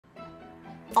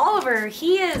Oliver,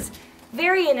 he is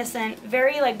very innocent,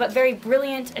 but very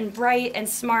brilliant and bright and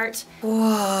smart.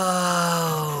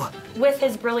 Whoa. With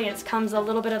his brilliance comes a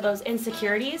little bit of those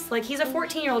insecurities. Like, he's a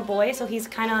 14-year-old boy, so he's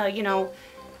kind of, you know,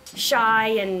 shy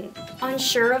and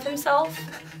unsure of himself.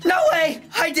 No way!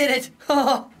 I did it!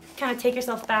 Kind of take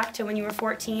yourself back to when you were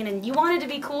 14 and you wanted to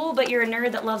be cool, but you're a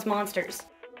nerd that loves monsters.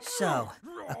 So,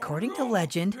 according to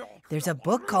legend, there's a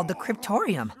book called the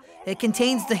Cryptorium. It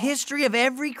contains the history of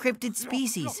every cryptid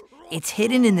species. It's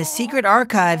hidden in the secret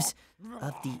archives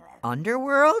of the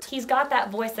underworld? He's got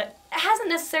that voice that hasn't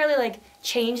necessarily, like,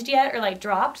 changed yet or, like,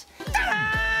 dropped.